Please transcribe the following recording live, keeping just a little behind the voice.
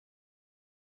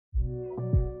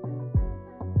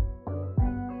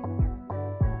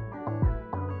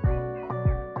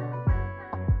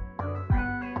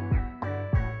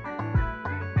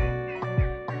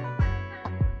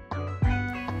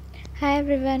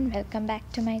everyone, welcome back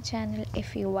to my channel.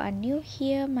 If you are new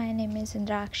here, my name is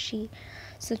Indrakshi.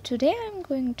 So today I'm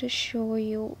going to show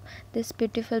you this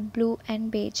beautiful blue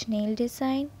and beige nail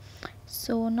design.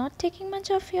 So not taking much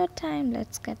of your time,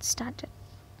 let's get started.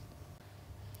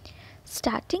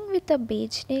 Starting with a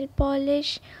beige nail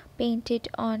polish, paint it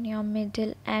on your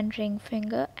middle and ring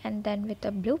finger, and then with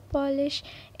a blue polish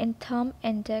in thumb,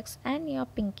 index and your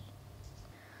pinky.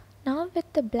 Now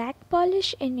with the black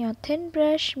polish in your thin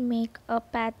brush, make a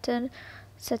pattern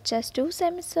such as 2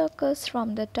 semicircles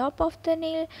from the top of the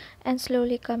nail and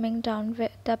slowly coming down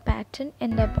with the pattern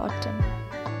in the bottom.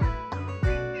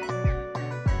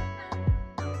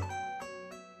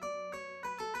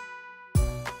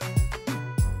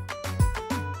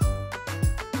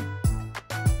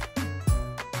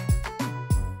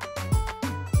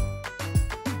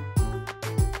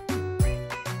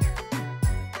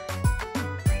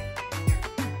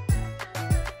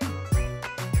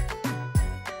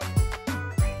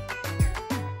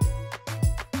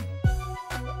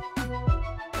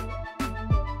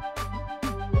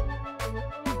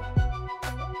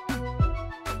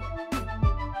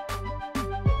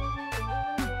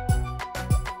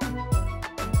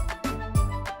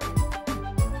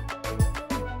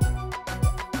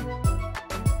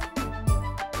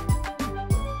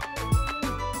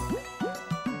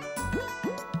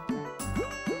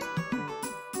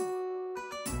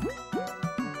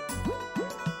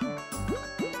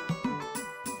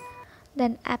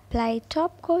 Then apply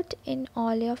top coat in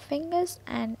all your fingers,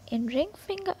 and in ring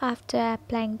finger after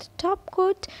applying the top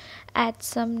coat, add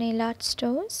some nail art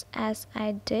stones as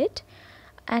I did,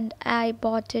 and I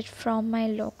bought it from my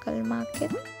local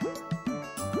market.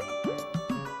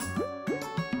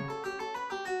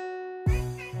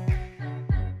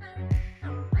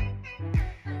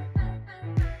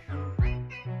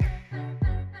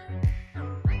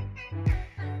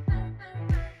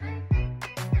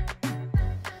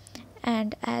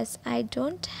 And as I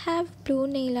don't have blue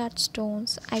nail art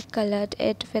stones, I colored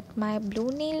it with my blue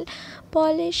nail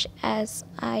polish as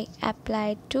I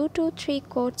applied 2 to 3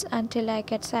 coats until I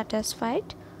get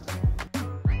satisfied.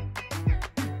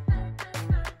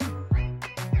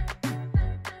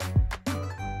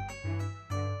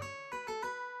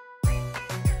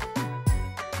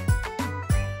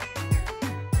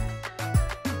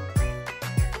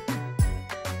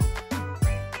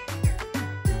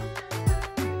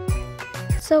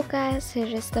 So guys, here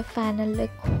is the final look.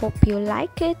 Hope you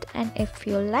like it, and if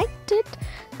you liked it,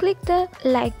 click the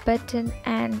like button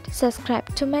and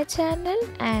subscribe to my channel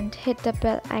and hit the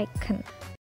bell icon.